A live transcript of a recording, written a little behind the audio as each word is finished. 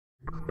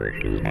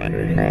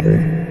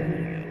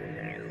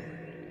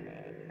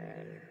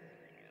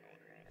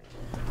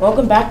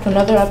Welcome back to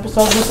another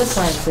episode of the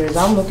Science Series.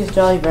 I'm Lucas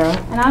Jolivera.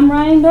 And I'm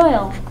Ryan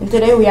Doyle. And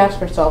today we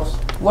ask ourselves,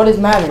 what is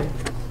matter?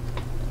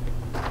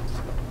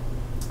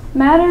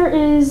 Matter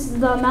is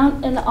the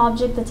amount in the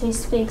object that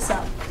makes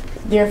up.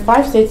 There are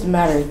 5 states of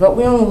matter, but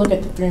we only look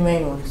at the 3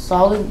 main ones,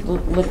 solids,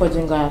 liquids,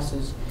 and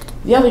gases.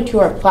 The other 2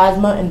 are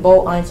plasma and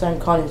Bose-Einstein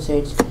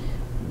condensates.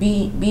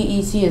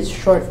 BEC is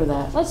short for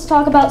that. Let's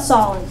talk about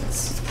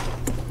solids.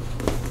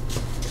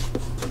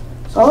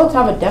 Solids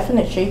have a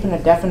definite shape and a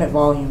definite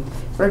volume.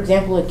 For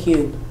example, a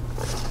cube.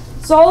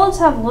 Solids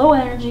have low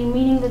energy,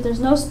 meaning that there's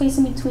no space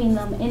in between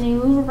them, and they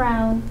move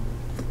around.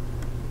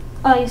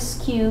 Ice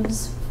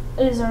cubes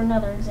is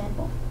another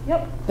example.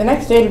 The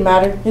next state of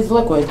matter is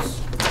liquids.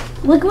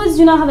 Liquids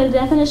do not have a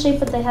definite shape,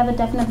 but they have a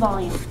definite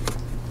volume.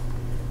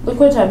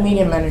 Liquids have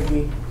medium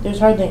energy. There's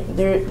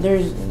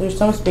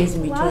some space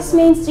in between. Last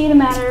main state of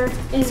matter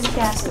is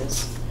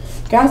gases.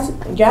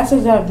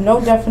 Gases have no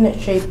definite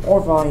shape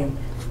or volume.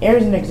 Air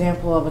is an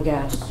example of a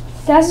gas.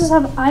 Gases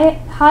have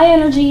high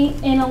energy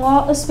and a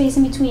lot of space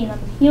in between them.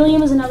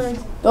 Helium is another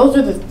example. Those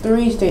are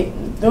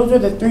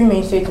the 3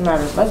 main states of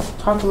matter. Let's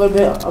talk a little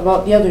bit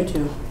about the other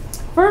 2.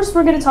 First,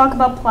 we're going to talk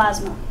about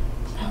plasma.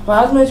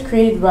 Plasma is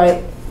created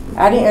by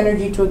adding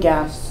energy to a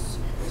gas.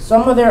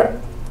 Some of their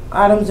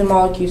atoms and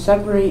molecules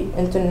separate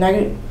into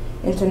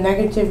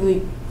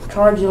negatively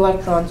charged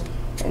electrons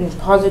and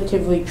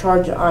positively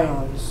charged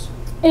ions.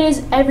 It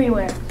is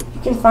everywhere.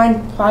 You can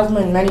find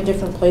plasma in many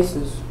different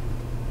places.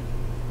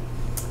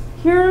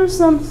 Here are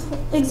some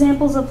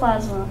examples of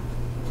plasma.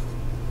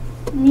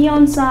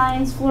 Neon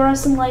signs,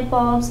 fluorescent light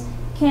bulbs,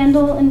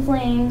 candle and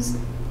flames,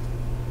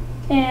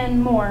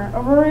 and more.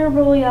 Aurora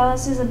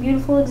borealis is a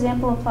beautiful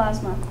example of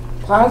plasma.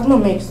 Plasma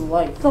makes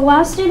light. The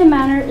last state of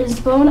matter is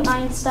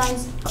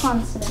Bose-Einstein's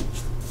constant,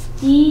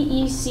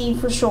 BEC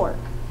for short.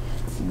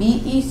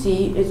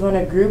 BEC is when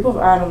a group of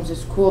atoms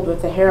is cooled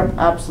with a hair of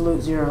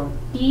absolute zero.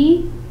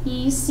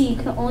 BEC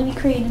can only be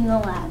created in the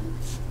lab.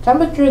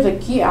 Temperature is a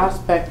key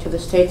aspect to the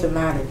states of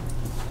matter.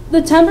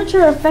 The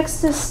temperature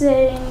affects the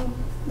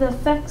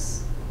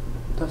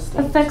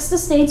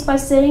states by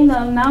setting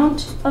the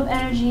amount of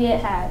energy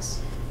it has.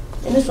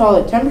 In a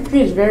solid, temperature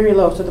is very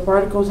low, so the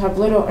particles have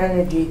little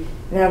energy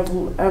and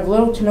have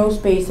little to no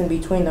space in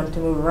between them to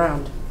move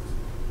around.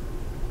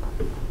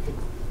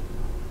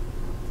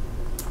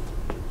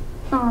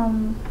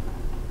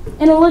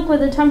 In a liquid,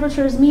 the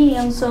temperature is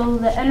medium, so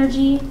the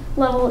energy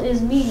level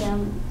is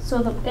medium.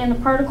 And the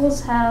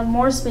particles have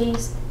more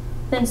space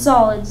than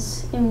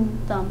solids in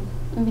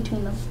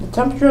between them. The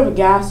temperature of a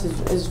gas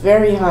is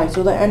very high,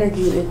 so the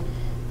energy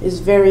is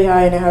very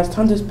high and it has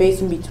tons of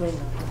space in between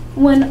them.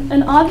 When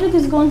an object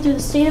is going through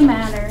the state of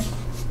matter,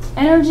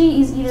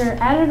 energy is either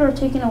added or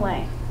taken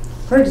away.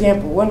 For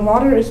example, when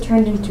water is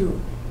turned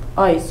into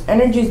ice,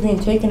 energy is being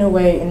taken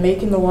away and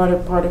making the water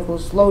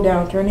particles slow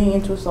down, turning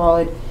into a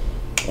solid,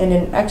 and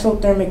an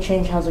exothermic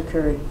change has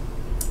occurred.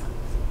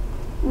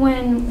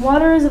 When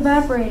water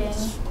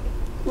evaporates,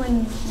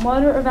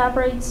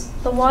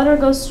 the water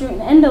goes through an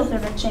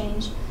endothermic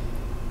change,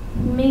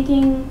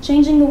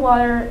 changing the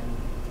water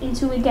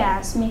into a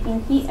gas,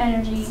 making heat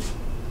energy,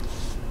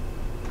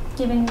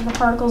 giving the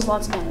particles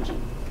lots of energy.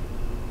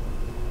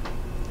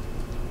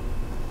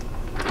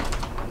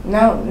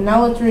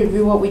 Now let's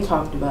review what we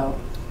talked about.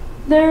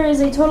 There is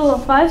a total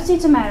of 5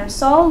 states of matter: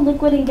 solid,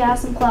 liquid, and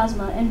gas, and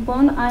plasma, and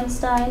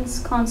Bose-Einstein's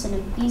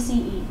constant,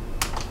 BEC.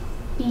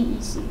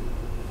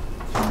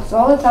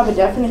 Solids have a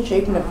definite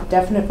shape and a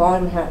definite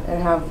volume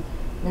and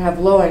have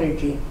low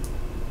energy.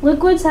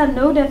 Liquids have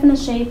no definite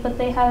shape, but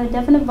they have a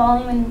definite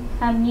volume and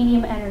have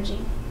medium energy.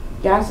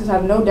 Gases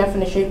have no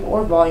definite shape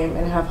or volume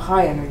and have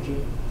high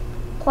energy.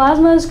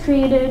 Plasma is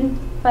created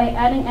by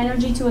adding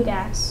energy to a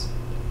gas.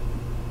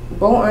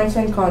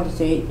 Bose-Einstein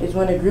condensate is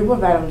when a group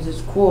of atoms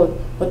is cooled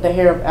with the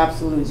hair of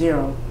absolute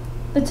zero.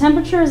 The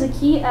temperature is a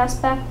key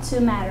aspect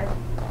to matter.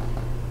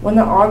 When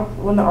the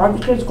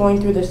object is going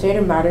through the state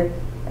of matter,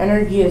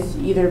 energy is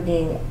either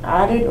being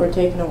added or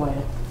taken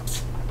away.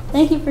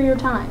 Thank you for your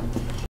time.